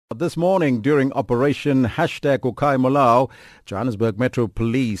this morning during Operation #Okae Molao, Johannesburg Metro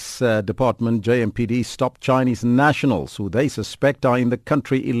Police Department, JMPD, stopped Chinese nationals who they suspect are in the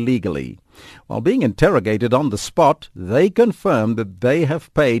country illegally. While being interrogated on the spot, they confirmed that they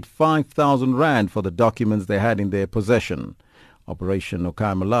have paid 5,000 rand for the documents they had in their possession. Operation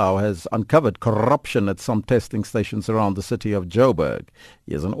Okae Molao has uncovered corruption at some testing stations around the city of Joburg.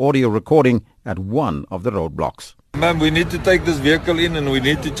 Here's an audio recording at one of the roadblocks. Ma'am, we need to take this vehicle in and we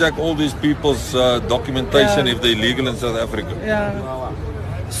need to check all these people's documentation if they're legal in South Africa. Yeah.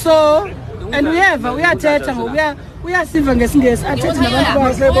 So, and we are civil Where's Huh? his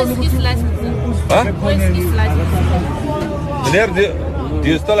license? Meneer, do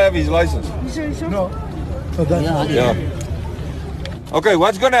you still have his license? No. Yeah. Okay,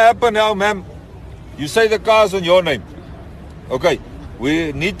 what's going to happen now, ma'am? You say the car's on your name. Okay,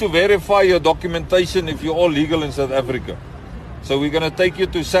 we need to verify your documentation if you're all legal in South Africa. So we're going to take you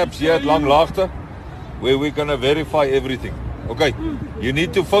to SAfm here at Langlaagte, where we're going to verify everything. Okay, you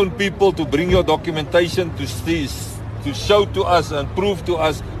need to phone people to bring your documentation to show to us and prove to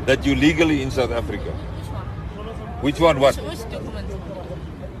us that you're legally in South Africa. Which one? What? Which document?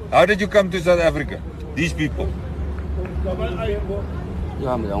 How did you come to South Africa? These people.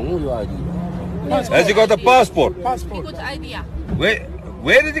 Has he got a passport? He got ID. Yeah.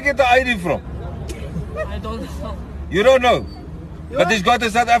 Where did he get the ID from? I don't know. You don't know? But he's got a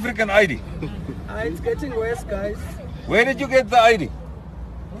South African ID. It's getting worse, guys. Where did you get the ID?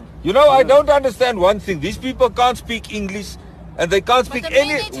 You know, I don't understand one thing. These people can't speak English and they can't speak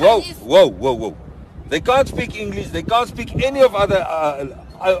any... Whoa. They can't speak English. They can't speak any of our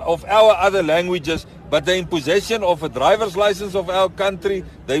other languages, but they're in possession of a driver's license of our country.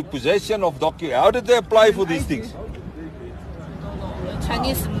 They're in possession of documents. How did they apply for these things? The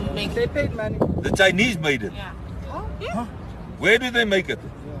Chinese make They paid money. The Chinese made it. Yeah. Huh? Where did they make it?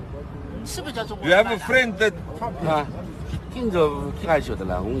 是不是叫中国 You 人 have 买 a 的？ friend that... 跟着开学的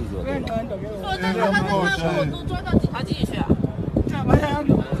啦，我跟你说。说但是他跟我都抓到警察局里去啊。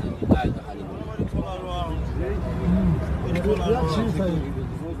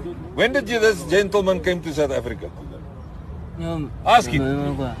 When did this gentleman came to South Africa? Ask him.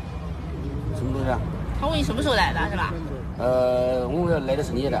 什么东西啊？他问你什么时候来的，是吧？我来的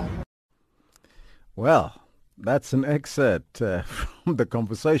10年了。 Well, that's an excerpt from the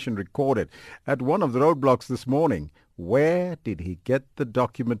conversation recorded at one of the roadblocks this morning. Where did he get the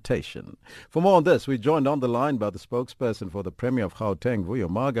documentation? For more on this, we're joined on the line by the spokesperson for the Premier of Gauteng, Vuyo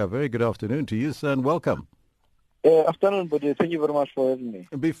Maga. Very good afternoon to you, sir, and welcome. Afternoon, buddy. Thank you very much for having me.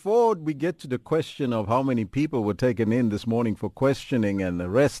 Before we get to the question of how many people were taken in this morning for questioning and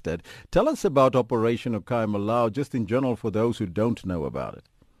arrested, tell us about Operation Okae Molao, just in general for those who don't know about it.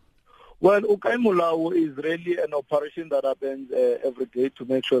 Well, Okae Molao is really an operation that happens every day to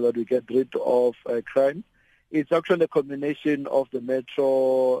make sure that we get rid of crime. It's actually a combination of the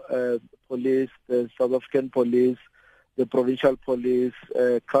Metro Police, the South African Police, the Provincial Police,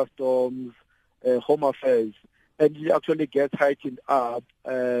 Customs, Home Affairs. And it actually gets heightened up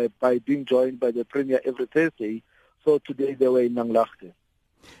by being joined by the Premier every Thursday. So today they were in Langlaagte.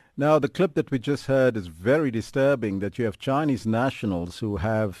 Now, the clip that we just heard is very disturbing, that you have Chinese nationals who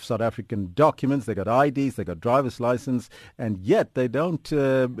have South African documents, they got IDs, they got driver's license, and yet they don't,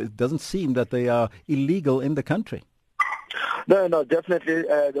 it doesn't seem that they are illegal in the country. No, definitely.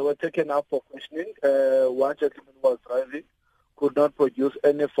 They were taken up for questioning. One gentleman was driving, could not produce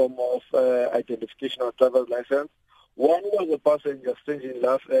any form of identification or driver's license. One was a passenger, strangely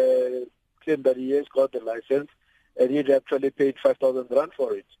enough, claimed that he has got the license, and he actually paid 5,000 rand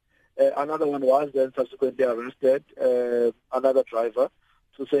for it. Another one was then subsequently arrested, another driver,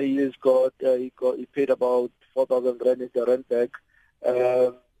 to say he paid about 4,000 rand in the rent back,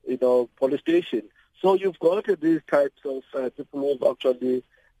 police station. So you've got these types of people who actually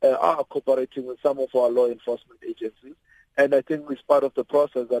are cooperating with some of our law enforcement agencies, and I think it's part of the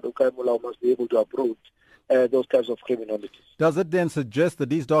process that Okae Molao must be able to approve those types of criminalities. Does it then suggest that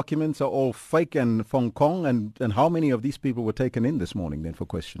these documents are all fake and Hong Kong, and how many of these people were taken in this morning then for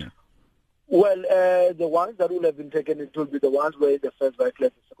questioning? Well, the ones that will have been taken in will be the ones where the first vehicle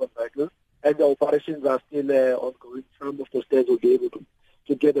and the second vehicle, and the operations are still ongoing. Some of the states will be able to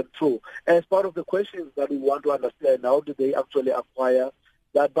get them through. As part of the questions that we want to understand, how do they actually acquire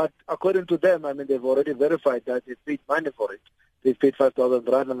that? But according to them, I mean, they've already verified that they paid money for it. They paid 5,000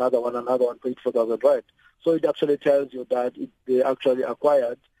 rand, another one paid 4,000 rand. So it actually tells you that they actually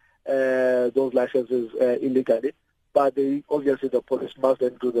acquired those licenses illegally. but obviously the police must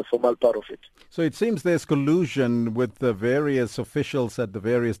then do the formal part of it. So it seems there's collusion with the various officials at the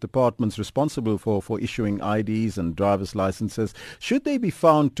various departments responsible for issuing IDs and driver's licenses. Should they be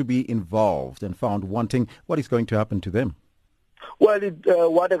found to be involved and found wanting, what is going to happen to them? Well,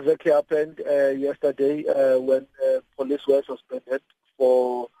 what exactly happened yesterday when police were suspended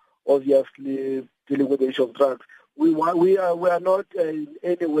for obviously dealing with the issue of drugs? We are not in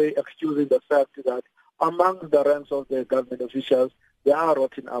any way excusing the fact that among the ranks of the government officials, there are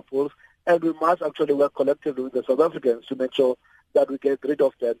rotten apples, and we must actually work collectively with the South Africans to make sure that we get rid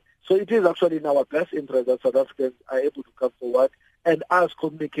of them. So it is actually in our best interest that South Africans are able to come forward and us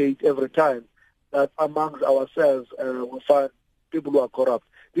communicate every time that amongst ourselves we find people who are corrupt.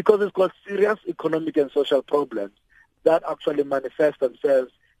 Because it's got serious economic and social problems that actually manifest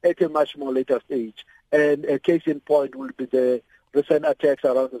themselves at a much more later stage. And a case in point will be the recent attacks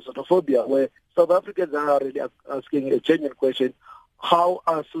around the xenophobia, where South Africans are really asking a genuine question: how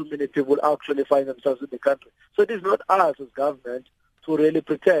are so many people actually find themselves in the country? So it is not us as government to really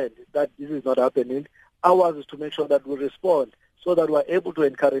pretend that this is not happening. Ours is to make sure that we respond so that we are able to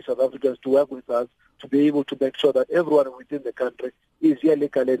encourage South Africans to work with us to be able to make sure that everyone within the country is here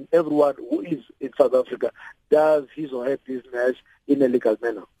legally, and everyone who is in South Africa does his or her business in a legal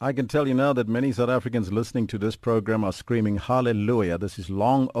manner. I can tell you now that many South Africans listening to this program are screaming, hallelujah, this is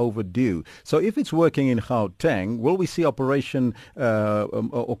long overdue. So if it's working in Gauteng, will we see Operation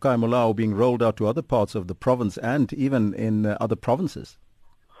Okae Molao being rolled out to other parts of the province and even in other provinces?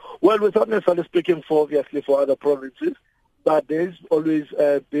 Well, we're not necessarily speaking for other provinces, but there's always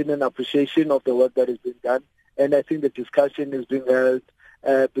been an appreciation of the work that is being done, and I think the discussion is being held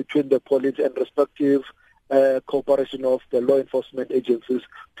between the police and respective cooperation of the law enforcement agencies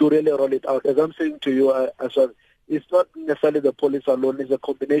to really roll it out. As I'm saying to you as well, it's not necessarily the police alone, it's a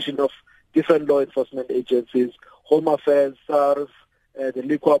combination of different law enforcement agencies, Home Affairs, SARS, the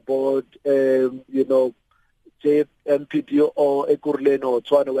Liquor Board, JMPD or Ekurhuleni or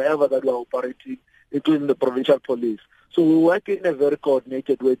Tshwane, wherever that we're operating, including the provincial police. So we work in a very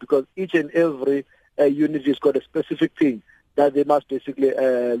coordinated way because each and every unit has got a specific thing that they must basically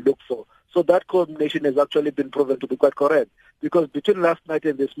look for. So that coordination has actually been proven to be quite correct, because between last night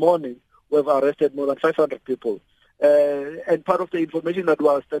and this morning, we've arrested more than 500 people. And part of the information that we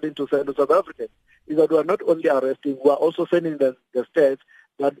are starting to send to South Africans is that we are not only arresting, we are also sending the states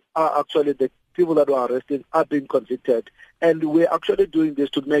that are actually the people that we are arresting are being convicted. And we're actually doing this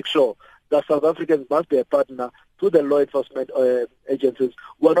to make sure that South Africans must be a partner to the law enforcement agencies.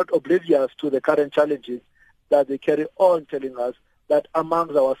 We're not oblivious to the current challenges that they carry on telling us that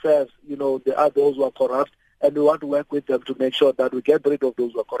amongst ourselves, there are those who are corrupt, and we want to work with them to make sure that we get rid of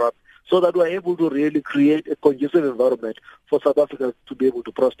those who are corrupt so that we're able to really create a conducive environment for South Africa to be able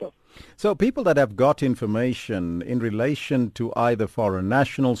to prosper. So people that have got information in relation to either foreign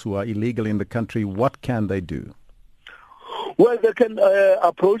nationals who are illegal in the country, what can they do? Well, they can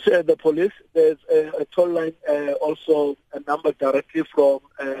approach the police. There's a toll line, also a number directly from,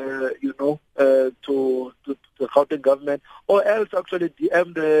 to the Gauteng government, or else actually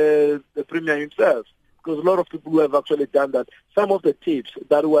DM the Premier himself, because a lot of people who have actually done that. Some of the tips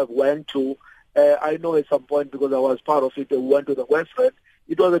that we have went to, I know at some point, because I was part of it, we went to the website.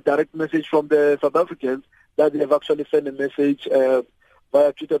 It was a direct message from the South Africans that they have actually sent a message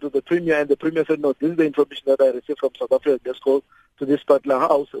via Twitter to the Premier, and the Premier said, no, this is the information that I received from South Africa. Let's go to this particular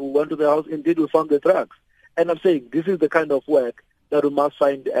house. We went to the house. Indeed, we found the drugs. And I'm saying this is the kind of work that we must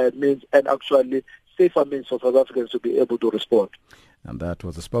find means and actually safer means for South Africans to be able to respond. And that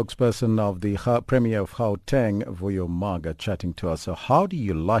was the spokesperson of the Premier of Gauteng, Vuyo Maga, chatting to us. So how do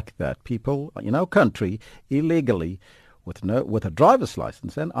you like that? People in our country illegally with a driver's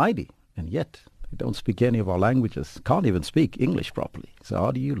license and ID, and yet they don't speak any of our languages, can't even speak English properly. So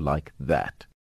how do you like that?